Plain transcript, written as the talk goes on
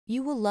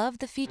You will love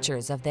the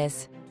features of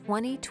this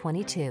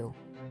 2022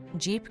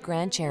 Jeep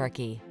Grand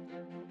Cherokee.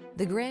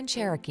 The Grand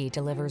Cherokee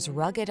delivers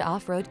rugged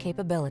off-road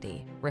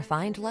capability,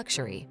 refined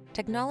luxury,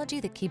 technology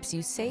that keeps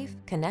you safe,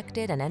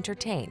 connected, and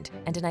entertained,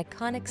 and an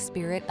iconic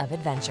spirit of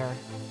adventure.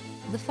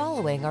 The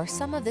following are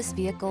some of this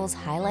vehicle's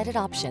highlighted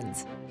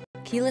options: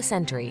 keyless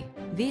entry,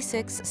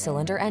 V6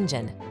 cylinder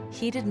engine,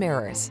 heated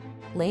mirrors,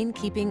 lane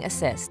keeping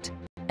assist,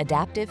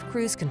 adaptive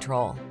cruise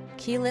control,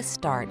 keyless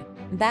start,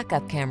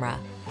 backup camera,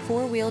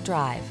 four-wheel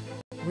drive,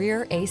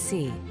 rear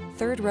AC,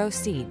 third row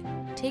seat.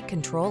 Take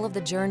control of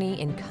the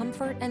journey in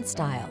comfort and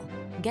style.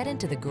 Get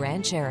into the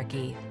Grand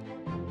Cherokee.